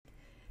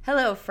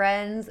Hello,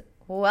 friends.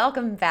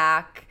 Welcome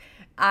back.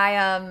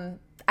 I've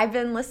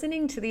been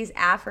listening to these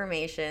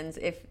affirmations.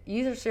 If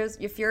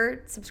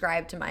you're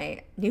subscribed to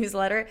my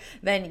newsletter,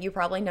 then you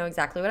probably know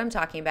exactly what I'm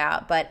talking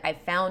about. But I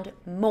found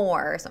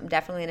more, so I'm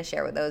definitely going to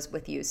share those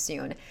with you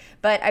soon.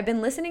 But I've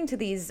been listening to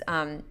these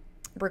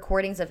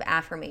recordings of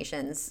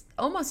affirmations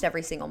almost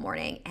every single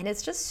morning, and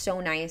it's just so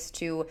nice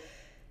to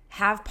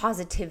have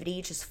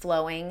positivity just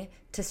flowing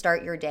to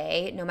start your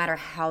day, no matter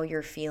how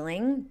you're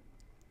feeling.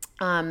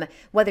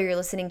 Whether you're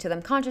listening to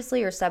them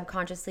consciously or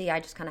subconsciously, I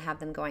just kind of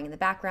have them going in the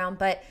background.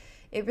 But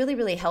it really,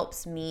 really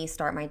helps me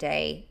start my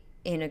day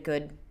in a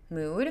good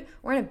mood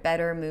or in a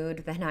better mood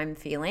than I'm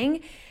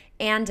feeling.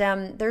 And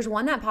there's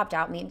one that popped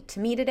out to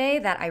me today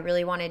that I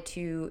really wanted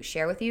to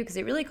share with you because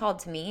it really called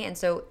to me. And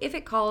so if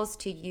it calls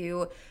to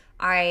you,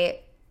 I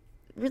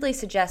really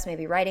suggest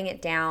maybe writing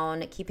it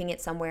down, keeping it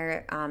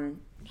somewhere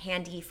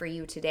handy for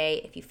you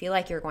today if you feel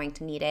like you're going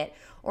to need it,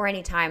 or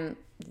anytime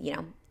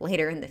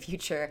later in the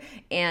future,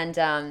 and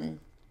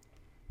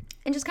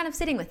just kind of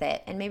sitting with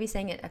it and maybe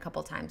saying it a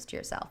couple times to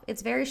yourself.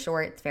 It's very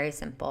short, it's very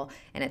simple,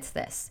 and it's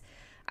this: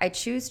 I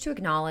choose to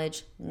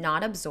acknowledge,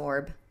 not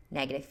absorb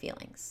negative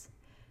feelings.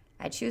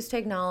 I choose to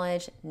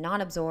acknowledge, not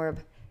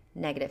absorb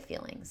negative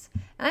feelings.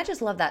 And I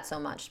just love that so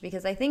much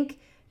because I think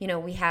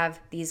we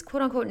have these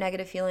quote unquote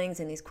negative feelings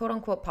and these quote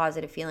unquote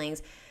positive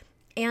feelings,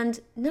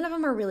 and none of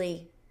them are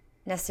really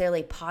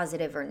necessarily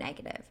positive or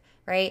negative,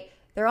 right?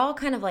 They're all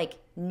kind of like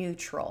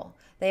neutral.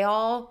 They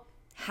all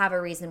have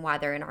a reason why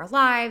they're in our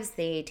lives.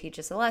 They teach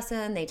us a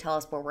lesson. They tell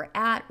us where we're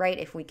at, right?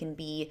 If we can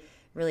be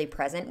really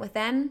present with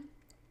them.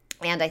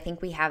 And I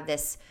think we have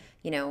this,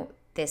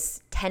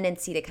 this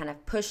tendency to kind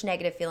of push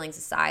negative feelings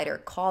aside or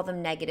call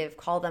them negative,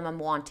 call them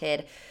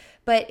unwanted.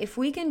 But if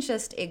we can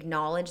just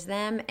acknowledge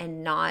them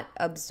and not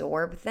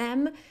absorb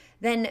them,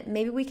 then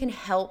maybe we can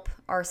help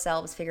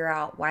ourselves figure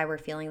out why we're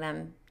feeling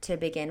them to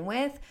begin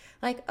with.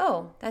 Like,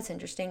 oh, that's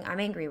interesting, I'm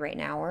angry right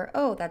now. Or,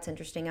 oh, that's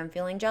interesting, I'm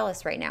feeling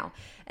jealous right now.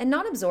 And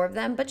not absorb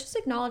them, but just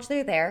acknowledge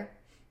they're there,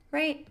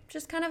 right?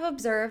 Just kind of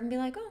observe and be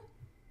like, oh,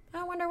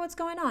 I wonder what's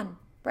going on,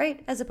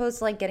 right? As opposed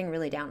to like getting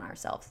really down on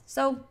ourselves.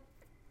 So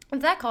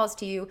if that calls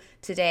to you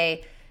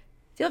today,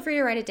 feel free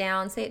to write it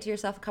down, say it to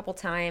yourself a couple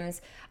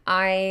times.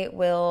 I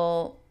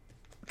will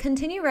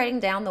continue writing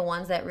down the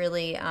ones that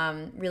really,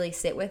 really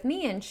sit with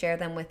me and share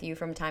them with you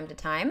from time to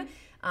time.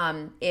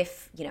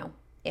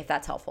 If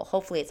that's helpful.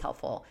 Hopefully it's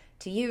helpful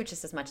to you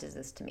just as much as it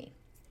is to me.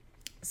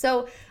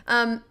 So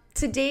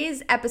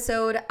today's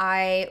episode,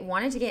 I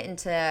wanted to get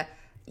into,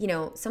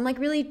 some like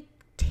really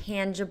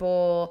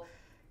tangible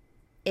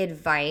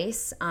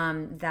advice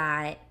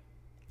that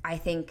I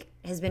think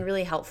has been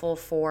really helpful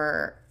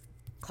for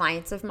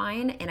clients of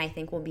mine, and I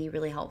think will be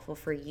really helpful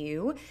for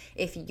you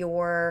if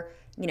you're,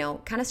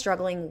 kind of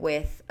struggling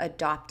with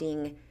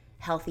adopting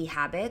healthy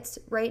habits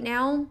right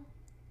now.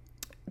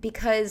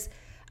 Because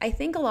I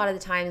think a lot of the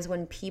times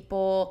when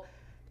people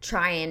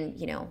try and,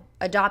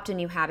 adopt a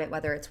new habit,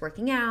 whether it's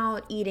working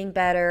out, eating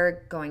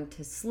better, going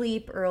to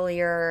sleep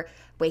earlier,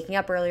 waking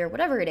up earlier,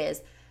 whatever it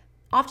is,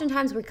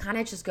 oftentimes we kind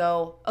of just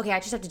go, okay, I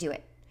just have to do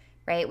it,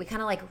 right? We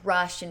kind of like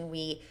rush and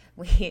we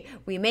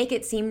make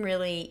it seem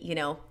really,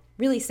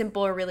 really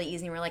simple or really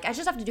easy. And we're like, I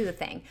just have to do the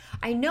thing.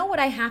 I know what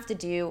I have to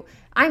do.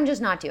 I'm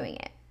just not doing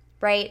it,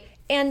 right?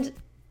 And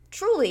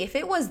truly, if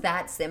it was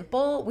that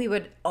simple, we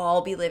would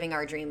all be living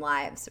our dream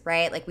lives,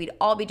 right? Like we'd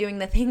all be doing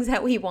the things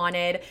that we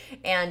wanted,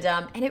 and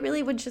it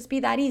really would just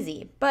be that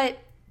easy. But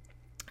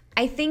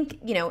I think,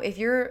 if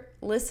you're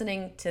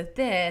listening to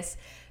this,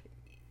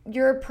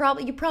 you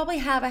probably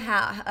have a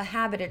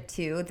habit or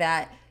two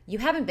that you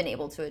haven't been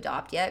able to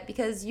adopt yet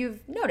because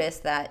you've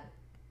noticed that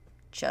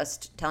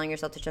just telling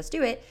yourself to just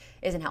do it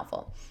isn't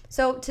helpful.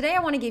 So today I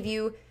want to give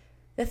you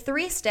the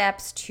 3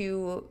 steps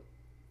to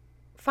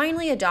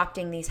finally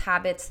adopting these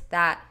habits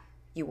that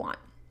you want.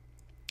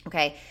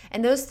 Okay,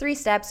 and those 3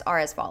 steps are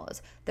as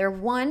follows. They're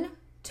 1,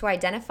 to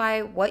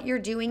identify what you're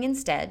doing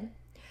instead.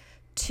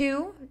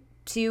 2,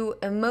 to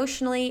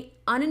emotionally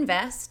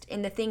uninvest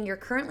in the thing you're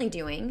currently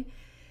doing,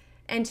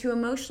 and to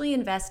emotionally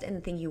invest in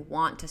the thing you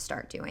want to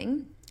start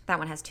doing. That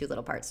one has 2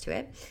 little parts to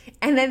it.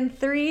 And then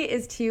 3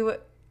 is to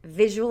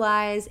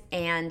visualize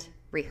and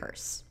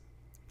rehearse.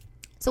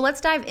 So let's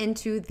dive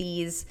into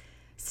these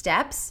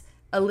steps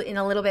in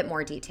a little bit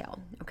more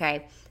detail,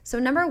 okay? So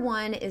number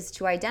 1 is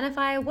to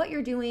identify what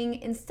you're doing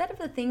instead of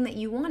the thing that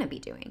you want to be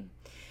doing.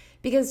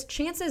 Because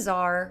chances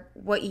are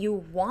what you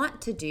want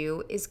to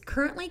do is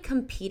currently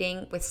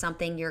competing with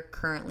something you're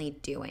currently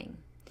doing,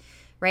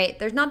 right?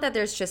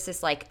 There's just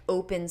this like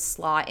open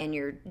slot in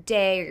your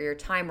day or your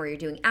time where you're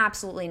doing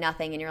absolutely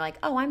nothing and you're like,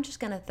 oh, I'm just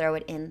going to throw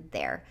it in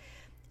there.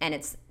 And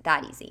it's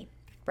that easy,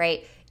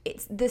 right?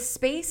 It's the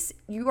space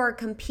you are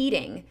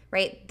competing,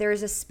 right?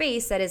 There's a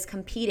space that is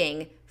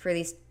competing for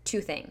these 2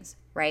 things,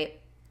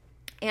 right?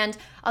 And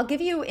I'll give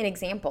you an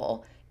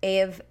example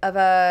of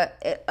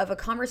a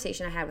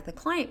conversation I had with a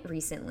client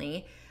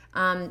recently.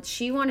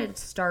 She wanted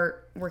to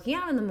start working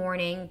out in the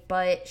morning,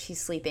 but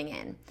she's sleeping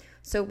in.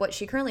 So what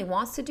she currently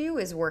wants to do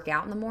is work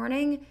out in the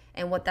morning,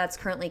 and what that's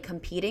currently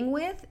competing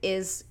with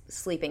is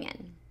sleeping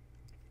in,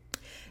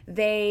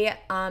 They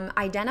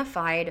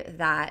identified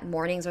that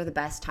mornings are the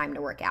best time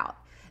to work out.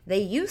 They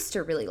used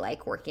to really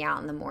like working out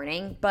in the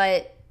morning,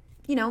 but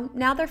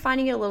now they're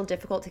finding it a little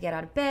difficult to get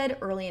out of bed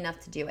early enough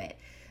to do it.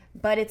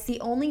 But it's the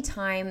only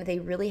time they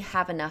really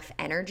have enough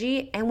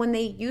energy. And when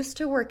they used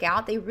to work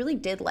out, they really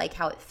did like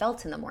how it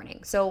felt in the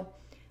morning. So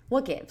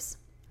what gives,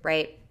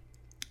 right?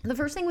 The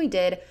first thing we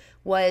did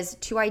was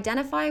to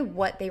identify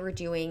what they were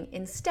doing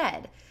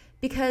instead.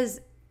 Because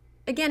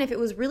again, if it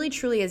was really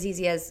truly as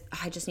easy as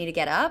I just need to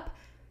get up,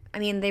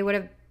 they would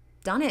have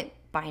done it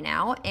by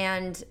now,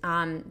 and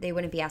they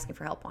wouldn't be asking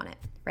for help on it,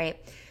 right?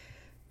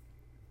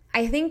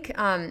 I think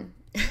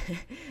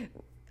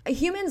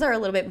humans are a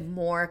little bit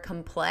more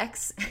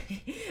complex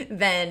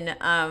than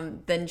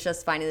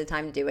just finding the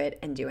time to do it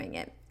and doing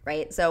it,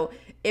 right? So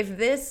if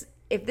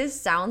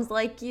this sounds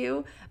like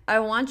you, I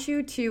want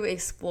you to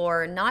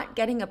explore not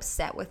getting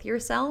upset with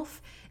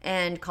yourself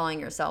and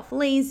calling yourself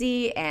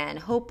lazy and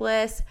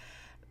hopeless,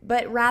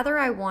 but rather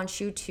I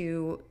want you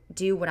to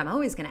do what I'm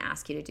always going to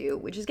ask you to do,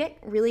 which is get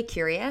really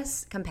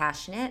curious,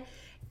 compassionate,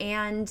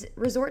 and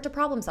resort to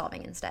problem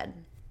solving instead.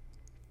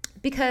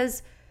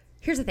 Because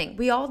here's the thing,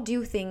 we all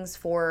do things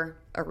for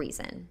a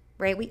reason,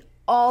 right? We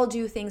all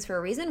do things for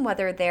a reason,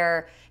 whether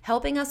they're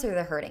helping us or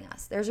they're hurting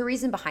us. There's a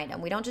reason behind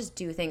them. We don't just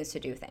do things to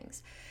do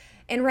things.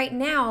 And right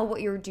now,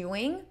 what you're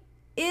doing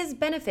is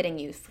benefiting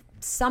you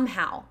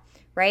somehow,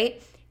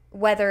 right?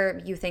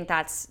 Whether you think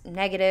that's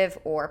negative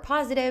or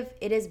positive,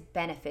 it is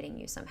benefiting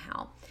you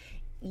somehow.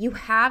 You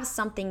have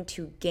something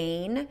to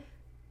gain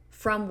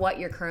from what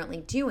you're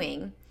currently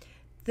doing.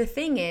 The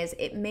thing is,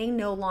 it may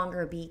no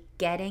longer be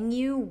getting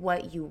you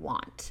what you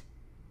want.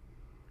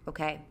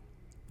 Okay,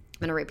 I'm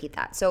going to repeat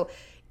that. So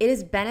it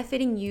is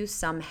benefiting you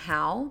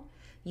somehow.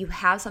 You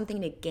have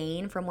something to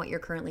gain from what you're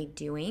currently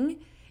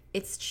doing.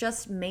 It's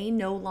just may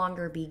no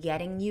longer be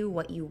getting you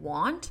what you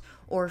want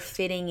or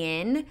fitting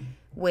in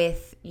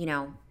with,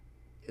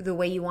 the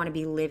way you want to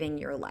be living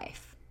your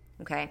life.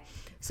 Okay,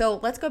 so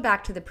let's go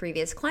back to the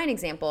previous client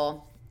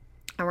example.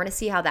 I want to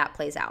see how that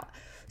plays out.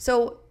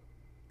 So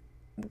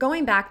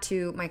going back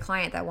to my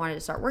client that wanted to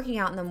start working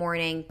out in the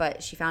morning,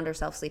 but she found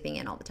herself sleeping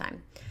in all the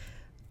time.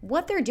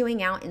 What they're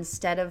doing right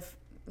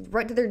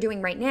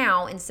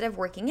now, instead of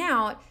working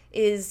out,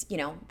 is,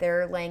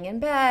 they're laying in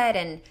bed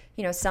and,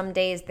 some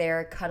days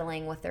they're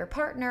cuddling with their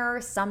partner.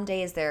 Some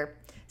days they're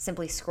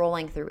simply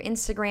scrolling through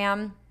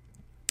Instagram.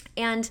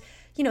 And,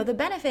 the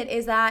benefit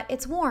is that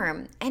it's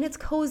warm and it's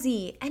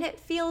cozy and it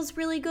feels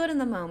really good in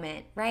the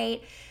moment,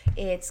 right?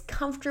 It's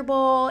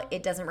comfortable.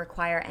 It doesn't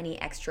require any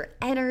extra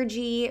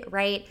energy,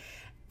 right?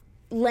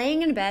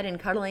 Laying in bed and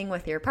cuddling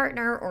with your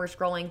partner or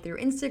scrolling through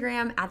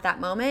Instagram at that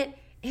moment,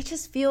 it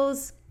just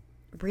feels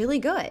really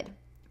good,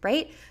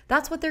 right?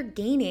 That's what they're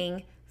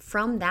gaining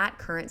from that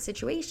current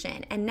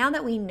situation. And now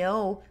that we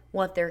know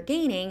what they're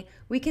gaining,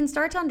 we can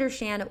start to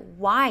understand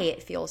why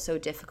it feels so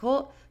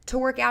difficult to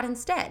work out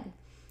instead,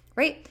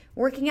 right?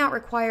 Working out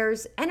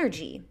requires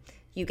energy.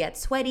 You get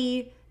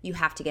sweaty, you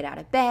have to get out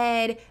of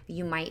bed,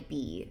 you might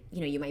be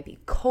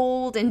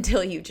cold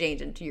until you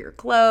change into your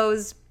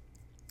clothes.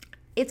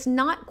 It's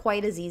not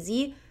quite as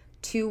easy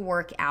to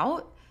work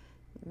out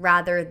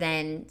rather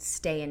than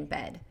stay in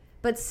bed.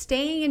 But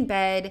staying in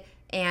bed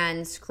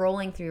and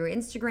scrolling through your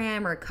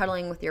Instagram or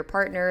cuddling with your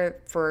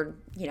partner for,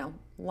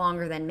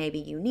 longer than maybe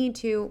you need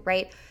to,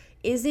 right,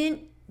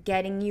 isn't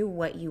getting you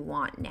what you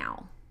want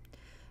now,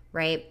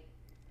 right?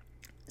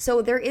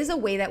 So there is a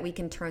way that we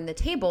can turn the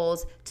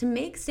tables to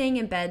make staying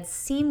in bed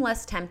seem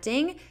less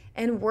tempting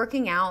and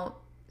working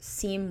out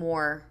seem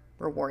more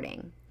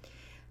rewarding,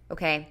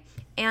 okay?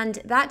 And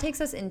that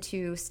takes us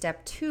into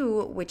step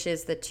 2, which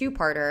is the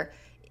two-parter.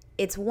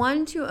 It's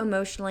one, to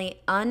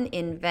emotionally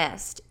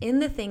uninvest in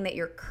the thing that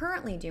you're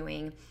currently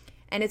doing,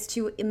 and it's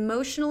to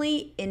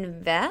emotionally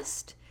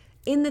invest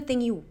in the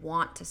thing you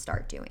want to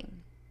start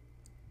doing.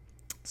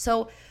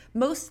 So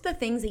most of the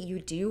things that you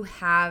do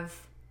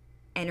have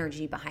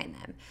energy behind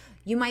them.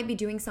 You might be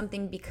doing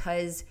something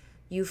because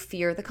you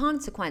fear the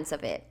consequence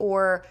of it,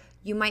 or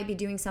you might be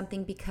doing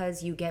something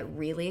because you get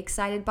really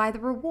excited by the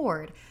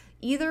reward.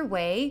 Either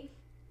way,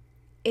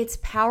 it's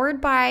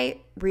powered by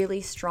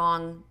really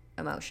strong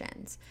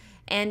emotions.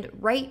 And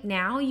right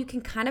now, you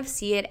can kind of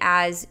see it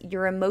as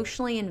you're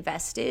emotionally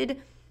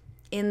invested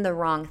in the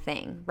wrong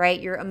thing,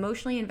 right? You're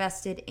emotionally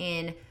invested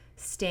in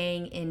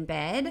staying in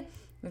bed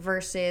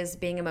versus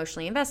being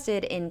emotionally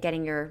invested in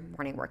getting your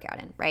morning workout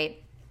in,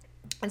 right?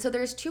 And so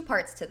there's 2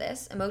 parts to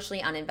this: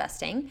 emotionally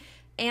uninvesting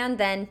and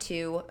then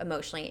to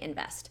emotionally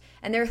invest.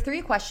 And there are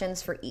 3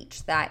 questions for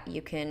each that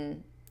you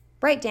can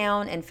write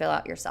down and fill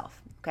out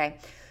yourself, okay?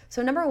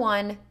 So number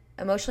 1,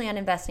 emotionally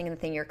uninvesting in the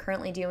thing you're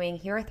currently doing.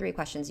 Here are 3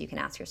 questions you can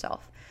ask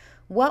yourself.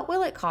 What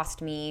will it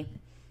cost me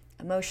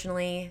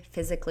emotionally,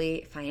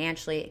 physically,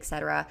 financially,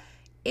 etc.,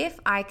 if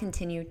I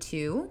continue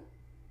to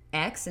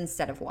X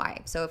instead of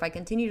Y? So if I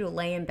continue to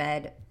lay in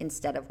bed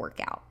instead of work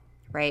out,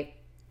 right?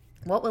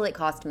 What will it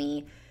cost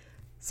me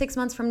 6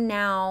 months from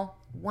now,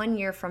 1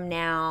 year from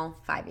now,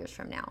 5 years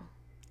from now,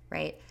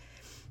 right?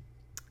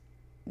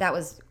 that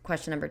was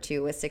question number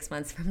 2, was 6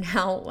 months from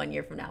now, 1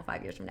 year from now,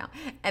 5 years from now.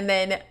 And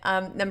then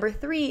number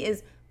 3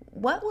 is,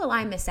 what will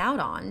I miss out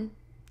on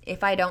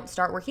if I don't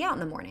start working out in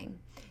the morning?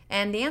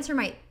 And the answer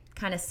might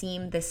kind of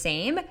seem the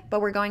same,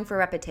 but we're going for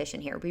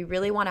repetition here. We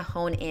really want to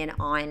hone in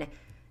on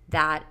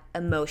that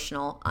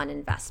emotional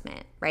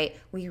uninvestment, right?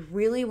 We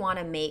really want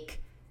to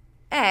make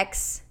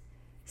X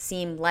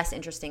seem less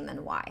interesting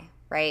than Y,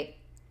 right?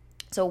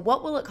 So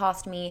what will it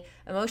cost me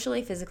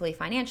emotionally, physically,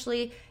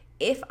 financially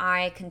if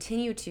I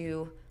continue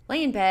to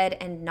lay in bed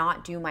and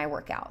not do my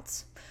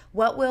workouts?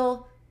 What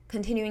will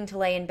continuing to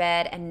lay in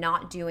bed and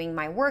not doing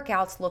my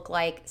workouts look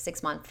like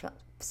 6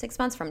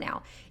 months from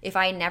now? If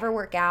I never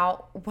work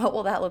out, what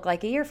will that look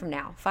like a year from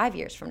now, 5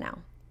 years from now,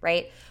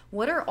 right?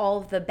 What are all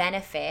of the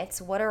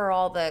benefits? What are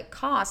all the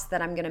costs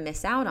that I'm going to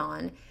miss out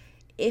on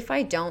if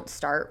I don't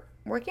start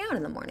working out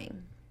in the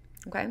morning?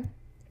 Okay.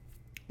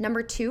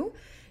 Number 2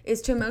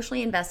 is to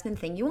emotionally invest in the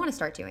thing you want to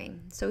start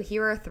doing. So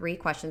here are 3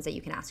 questions that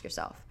you can ask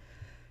yourself.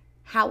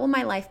 How will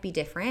my life be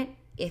different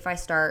if I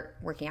start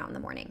working out in the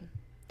morning?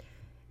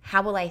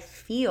 How will I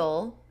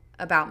feel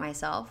about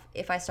myself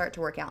if I start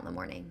to work out in the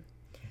morning?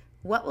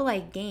 What will I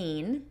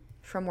gain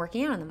from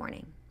working out in the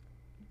morning?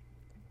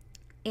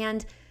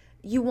 And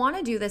you want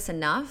to do this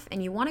enough,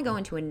 and you want to go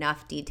into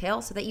enough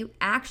detail so that you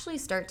actually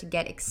start to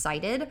get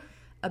excited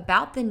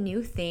about the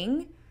new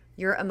thing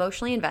you're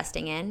emotionally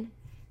investing in,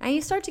 and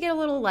you start to get a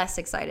little less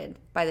excited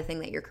by the thing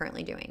that you're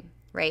currently doing,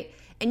 right?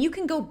 And you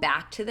can go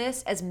back to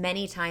this as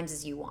many times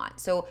as you want.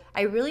 So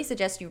I really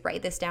suggest you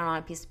write this down on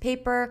a piece of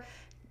paper,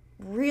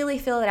 really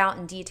fill it out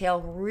in detail,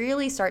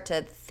 really start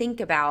to think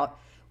about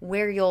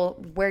where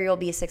you'll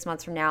be 6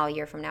 months from now, a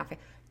year from now,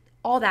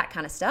 all that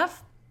kind of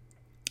stuff.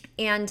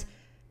 And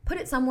put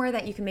it somewhere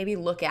that you can maybe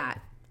look at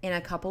in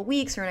a couple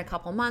weeks or in a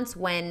couple months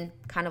when,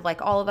 kind of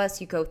like all of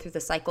us, you go through the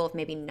cycle of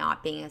maybe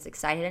not being as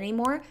excited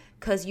anymore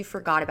because you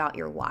forgot about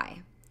your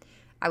why.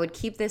 I would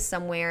keep this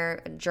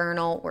somewhere, a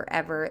journal,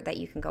 wherever that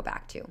you can go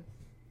back to.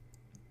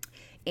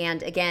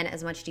 And again,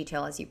 as much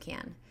detail as you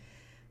can.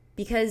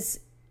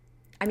 Because,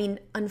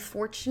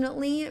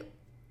 unfortunately,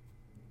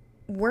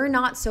 we're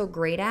not so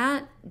great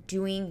at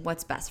doing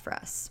what's best for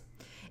us.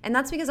 And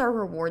that's because our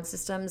reward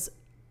systems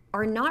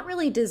are not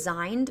really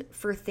designed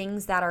for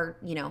things that are,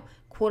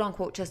 quote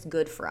unquote, just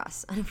good for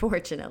us,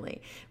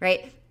 unfortunately,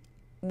 right?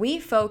 We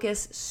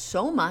focus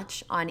so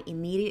much on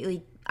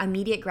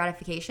immediate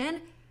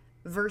gratification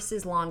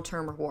versus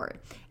long-term reward.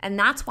 And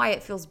that's why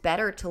it feels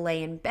better to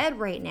lay in bed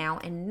right now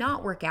and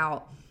not work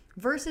out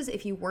versus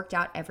if you worked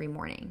out every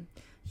morning.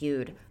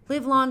 You'd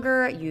live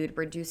longer, you'd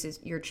reduce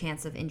your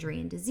chance of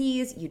injury and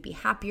disease, you'd be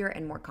happier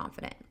and more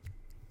confident.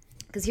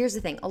 Because here's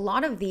the thing, a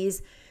lot of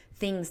these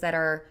things that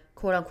are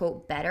quote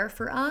unquote better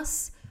for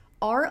us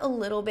are a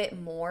little bit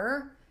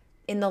more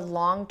in the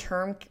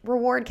long-term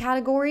reward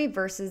category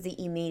versus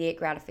the immediate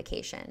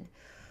gratification.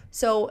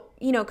 So,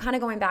 kind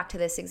of going back to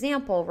this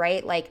example,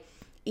 right? Like,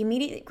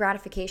 immediate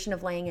gratification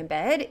of laying in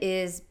bed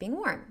is being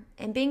warm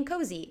and being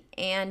cozy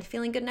and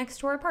feeling good next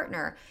to our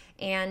partner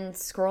and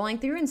scrolling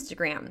through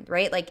Instagram,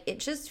 right? Like, it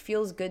just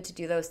feels good to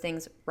do those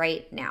things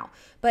right now.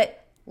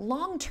 But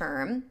long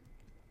term,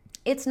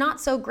 it's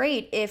not so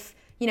great if,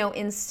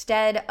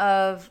 instead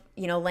of,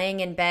 laying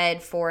in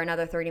bed for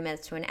another 30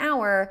 minutes to an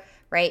hour,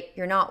 right,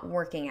 you're not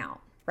working out,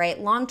 right?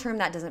 Long term,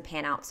 that doesn't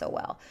pan out so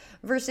well.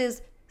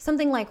 Versus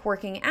something like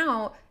working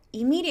out,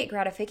 immediate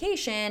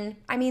gratification,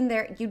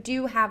 there you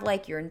do have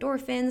like your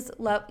endorphins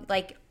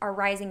are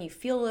rising, you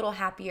feel a little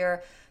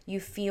happier, you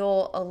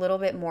feel a little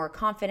bit more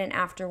confident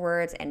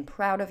afterwards and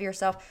proud of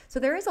yourself. So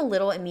there is a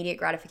little immediate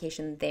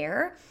gratification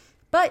there,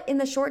 but in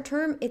the short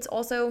term, it's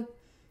also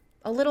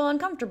a little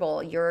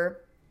uncomfortable.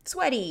 You're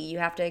sweaty, you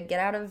have to get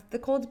out of the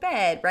cold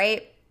bed,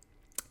 right?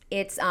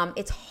 It's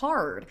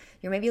hard.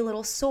 You're maybe a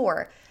little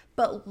sore,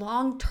 but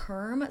long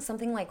term,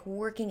 something like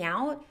working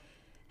out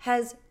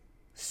has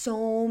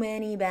so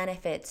many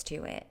benefits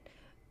to it,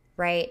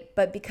 right?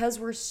 But because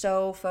we're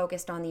so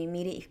focused on the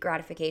immediate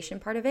gratification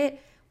part of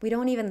it, we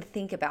don't even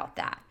think about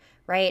that,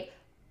 right?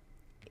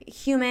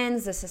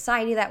 Humans, the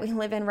society that we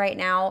live in right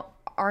now,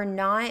 are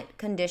not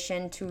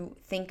conditioned to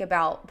think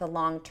about the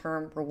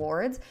long-term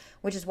rewards,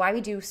 which is why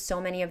we do so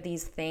many of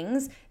these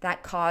things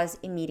that cause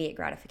immediate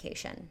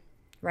gratification,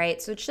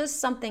 right? So it's just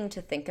something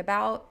to think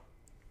about.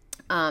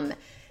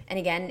 And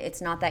again,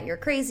 it's not that you're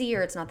crazy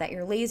or it's not that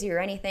you're lazy or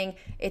anything.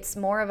 It's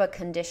more of a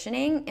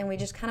conditioning, and we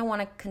just kind of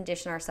want to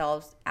condition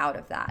ourselves out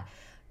of that.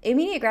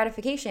 Immediate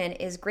gratification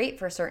is great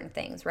for certain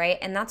things, right?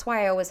 And that's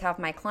why I always have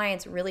my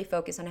clients really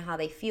focus on how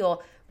they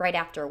feel right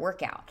after a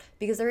workout,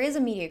 because there is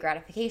immediate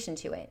gratification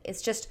to it.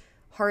 It's just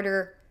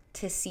harder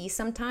to see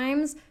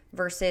sometimes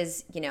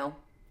versus,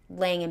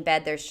 laying in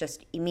bed, there's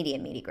just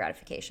immediate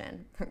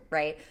gratification,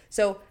 right?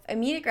 So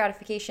immediate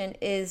gratification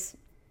is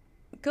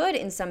good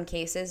in some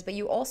cases, but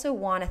you also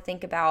want to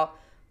think about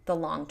the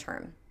long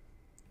term.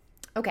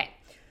 Okay,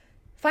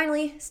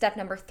 finally, step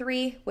number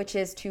 3, which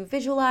is to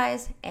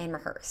visualize and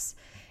rehearse.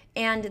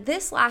 And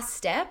this last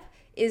step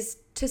is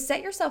to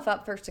set yourself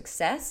up for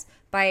success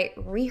by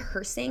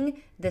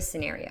rehearsing this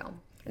scenario.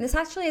 And this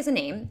actually has a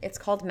name. It's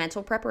called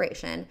mental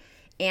preparation.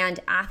 And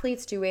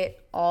athletes do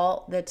it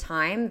all the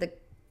time.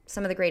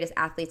 Some of the greatest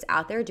athletes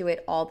out there do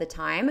it all the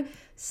time.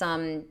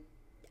 Some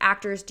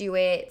actors do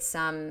it,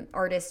 some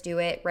artists do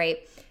it,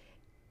 right?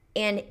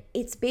 And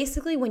it's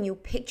basically when you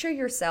picture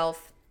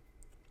yourself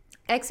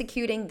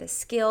executing the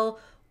skill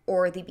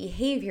or the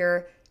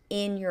behavior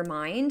in your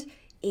mind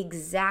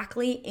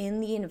exactly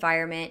in the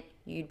environment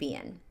you'd be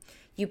in.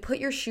 You put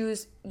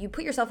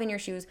yourself in your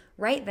shoes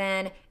right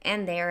then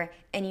and there,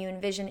 and you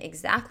envision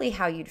exactly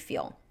how you'd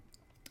feel.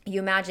 You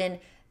imagine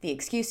the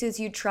excuses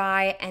you'd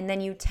try, and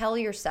then you tell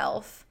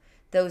yourself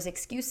those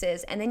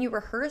excuses, and then you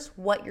rehearse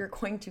what you're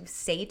going to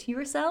say to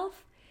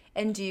yourself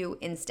and do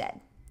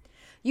instead.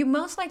 You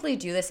most likely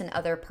do this in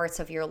other parts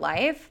of your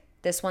life.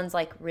 This one's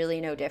like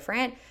really no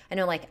different. I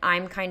know, like,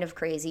 I'm kind of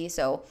crazy,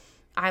 so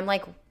I'm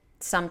like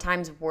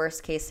sometimes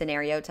worst case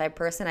scenario type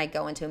person. I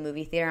go into a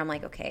movie theater, I'm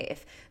like, okay,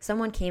 if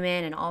someone came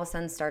in and all of a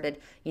sudden started,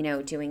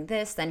 doing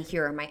this, then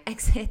here are my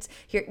exits.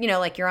 Here,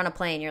 like you're on a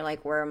plane, you're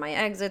like, where are my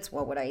exits?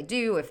 What would I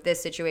do if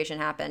this situation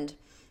happened?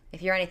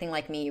 If you're anything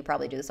like me, you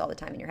probably do this all the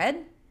time in your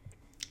head.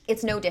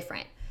 It's no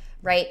different,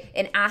 right?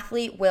 An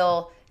athlete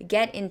will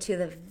get into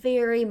the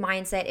very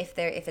mindset.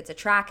 If it's a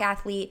track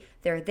athlete,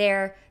 they're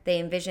there, they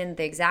envision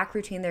the exact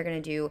routine they're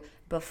going to do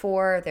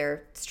before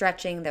they're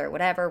stretching, they're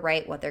whatever,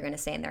 right? What they're going to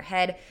say in their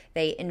head.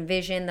 They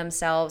envision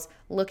themselves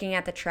looking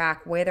at the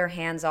track, where their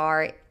hands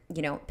are,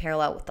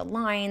 parallel with the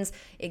lines,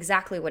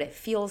 exactly what it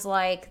feels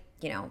like,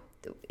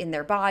 in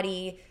their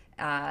body.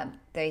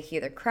 They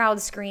hear the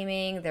crowd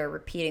screaming, they're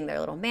repeating their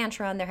little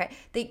mantra in their head.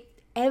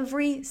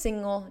 Every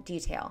single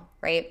detail,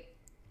 right?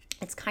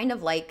 It's kind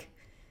of like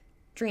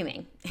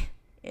dreaming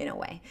in a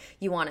way.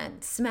 You want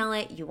to smell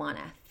it, you want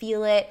to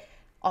feel it,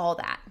 all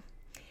that.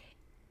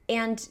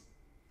 And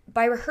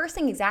by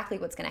rehearsing exactly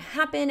what's going to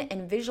happen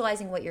and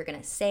visualizing what you're going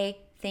to say,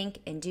 think,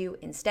 and do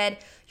instead,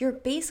 you're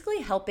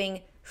basically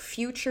helping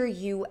future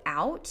you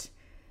out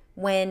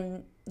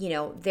when,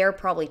 they're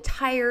probably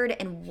tired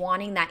and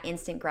wanting that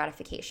instant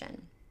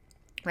gratification,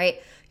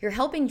 right? You're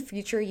helping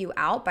future you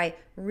out by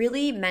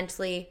really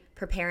mentally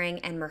preparing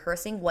and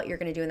rehearsing what you're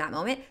going to do in that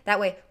moment. That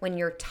way, when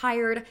you're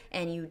tired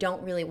and you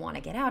don't really want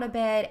to get out of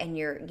bed and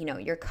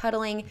you're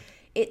cuddling,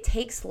 it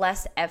takes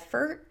less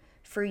effort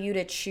for you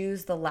to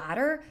choose the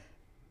latter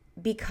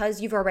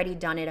because you've already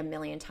done it a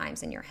million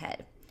times in your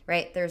head,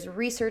 right? There's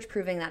research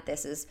proving that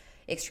this is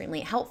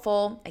extremely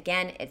helpful.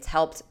 Again, it's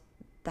helped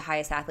the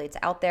highest athletes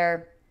out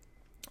there.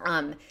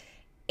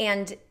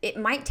 And it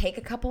might take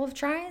a couple of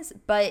tries,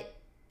 but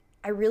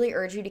I really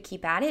urge you to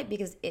keep at it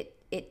because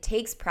it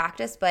takes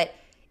practice, but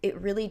it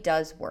really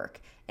does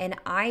work. And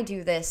I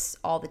do this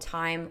all the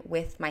time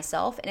with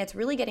myself, and it's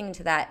really getting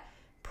into that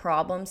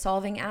problem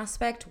solving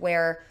aspect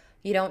where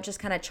you don't just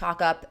kind of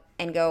chalk up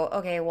and go,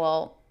 okay,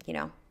 well,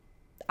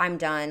 I'm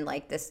done,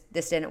 like this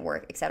didn't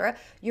work, etc.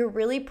 You're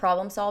really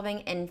problem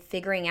solving and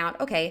figuring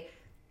out, okay,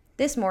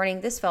 this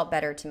morning this felt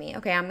better to me.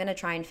 Okay, I'm going to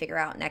try and figure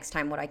out next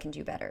time what I can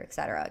do better,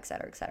 etc.,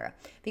 etc., etc.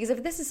 Because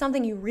if this is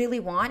something you really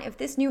want, if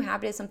this new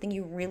habit is something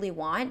you really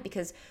want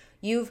because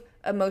you've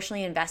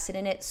emotionally invested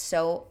in it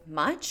so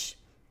much,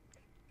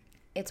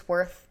 it's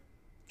worth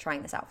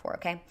trying this out for,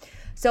 okay?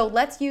 So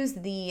let's use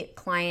the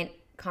client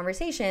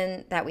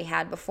conversation that we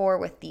had before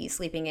with the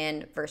sleeping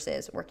in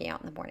versus working out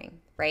in the morning,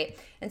 right?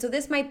 And so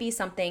this might be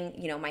something,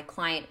 my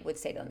client would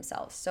say to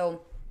themselves.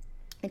 So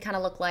it kind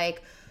of looked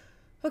like,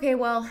 okay,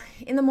 well,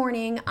 in the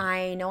morning,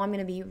 I know I'm going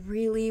to be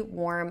really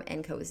warm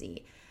and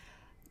cozy.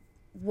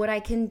 What I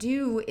can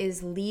do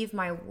is leave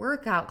my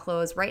workout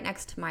clothes right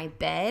next to my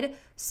bed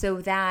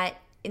so that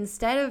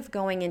instead of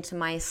going into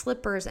my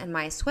slippers and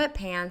my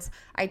sweatpants,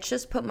 I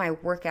just put my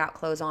workout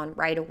clothes on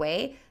right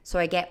away so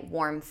I get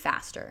warm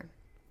faster.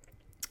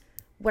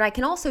 What I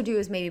can also do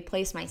is maybe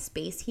place my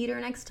space heater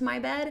next to my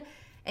bed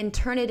and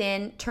turn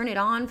it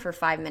on for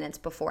 5 minutes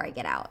before I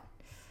get out.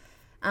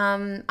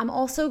 I'm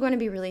also going to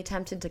be really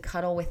tempted to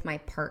cuddle with my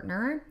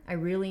partner. I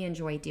really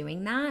enjoy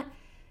doing that.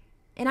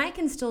 And I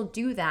can still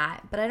do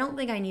that, but I don't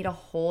think I need a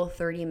whole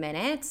 30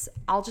 minutes.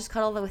 I'll just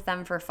cuddle with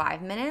them for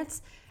 5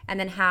 minutes and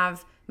then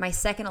have my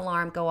second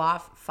alarm go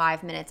off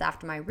 5 minutes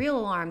after my real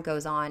alarm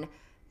goes on.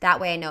 That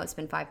way I know it's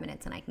been 5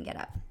 minutes and I can get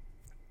up.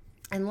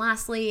 And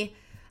lastly,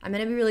 I'm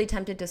going to be really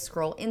tempted to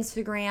scroll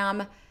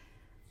Instagram.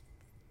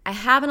 I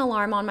have an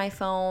alarm on my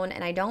phone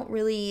and I don't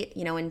really,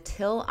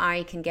 until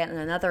I can get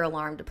another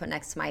alarm to put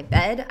next to my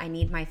bed, I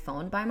need my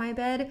phone by my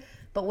bed.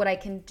 But what I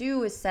can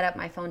do is set up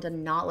my phone to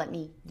not let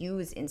me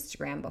use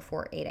Instagram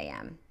before 8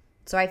 a.m.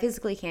 So I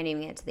physically can't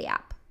even get to the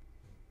app.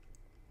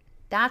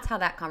 That's how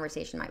that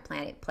conversation might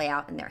play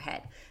out in their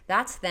head.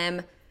 That's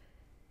them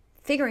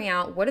figuring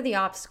out what are the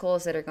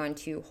obstacles that are going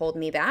to hold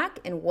me back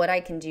and what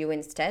I can do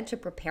instead to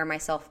prepare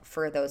myself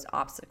for those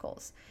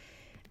obstacles.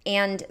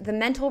 And the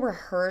mental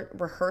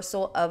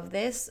rehearsal of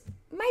this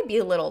might be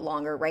a little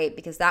longer, right?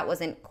 Because that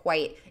wasn't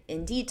quite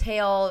in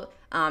detail,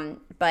 but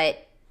I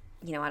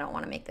don't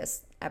want to make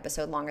this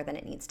episode longer than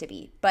it needs to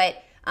be.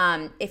 But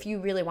if you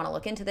really want to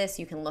look into this,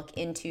 you can look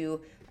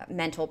into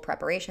mental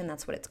preparation.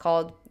 That's what it's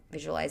called,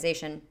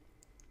 visualization,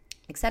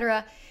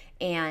 etc.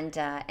 and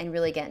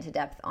really get into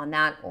depth on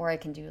that. Or I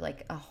can do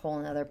like a whole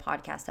nother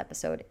podcast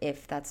episode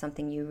if that's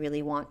something you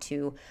really want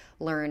to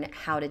learn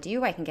how to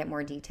do. I can get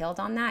more detailed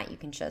on that. You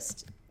can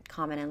just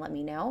comment and let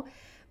me know.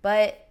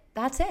 But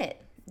that's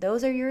it.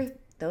 Those are your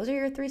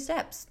 3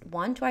 steps.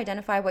 1, to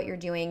identify what you're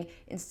doing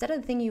instead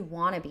of the thing you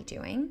want to be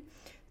doing.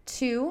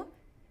 2,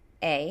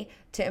 A,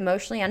 to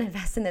emotionally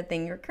uninvest in the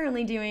thing you're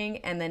currently doing.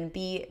 And then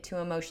B, to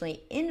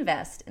emotionally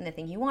invest in the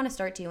thing you want to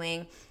start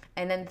doing.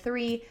 And then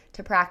 3,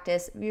 to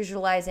practice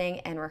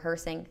visualizing and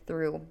rehearsing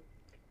through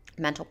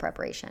mental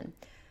preparation.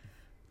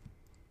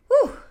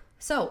 Whew.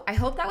 So I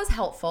hope that was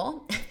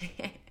helpful.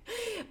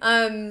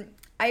 I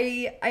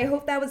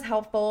hope that was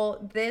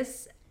helpful.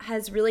 This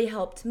has really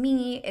helped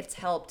me. It's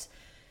helped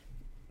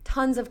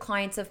tons of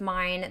clients of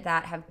mine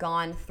that have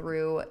gone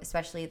through,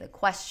 especially the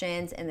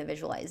questions and the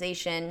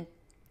visualization,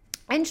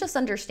 and just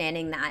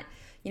understanding that,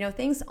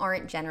 things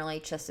aren't generally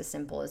just as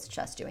simple as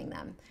just doing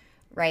them,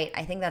 right?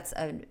 I think that's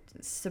a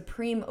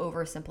supreme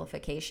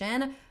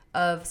oversimplification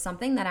of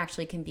something that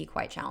actually can be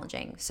quite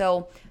challenging.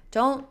 So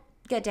don't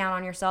get down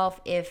on yourself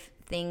if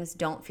things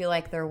don't feel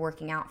like they're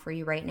working out for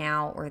you right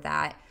now, or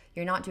that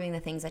you're not doing the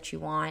things that you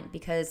want,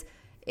 because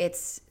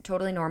it's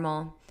totally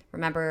normal.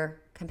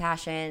 Remember,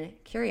 compassion,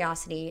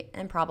 curiosity,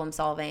 and problem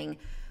solving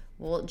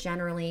will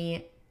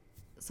generally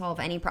solve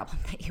any problem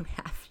that you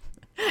have,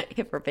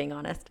 if we're being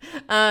honest.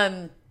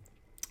 But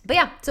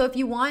yeah, so if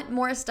you want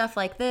more stuff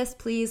like this,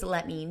 please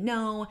let me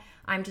know.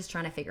 I'm just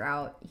trying to figure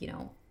out,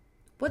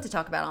 what to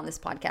talk about on this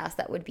podcast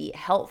that would be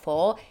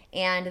helpful.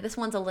 And this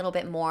one's a little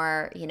bit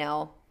more,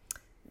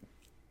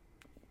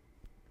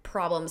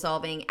 problem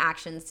solving,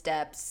 action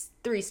steps,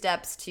 3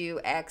 steps to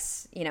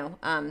X,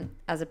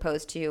 as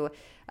opposed to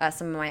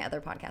some of my other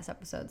podcast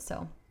episodes.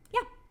 So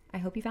yeah, I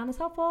hope you found this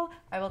helpful.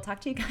 I will talk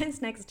to you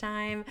guys next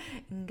time.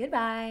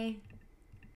 Goodbye.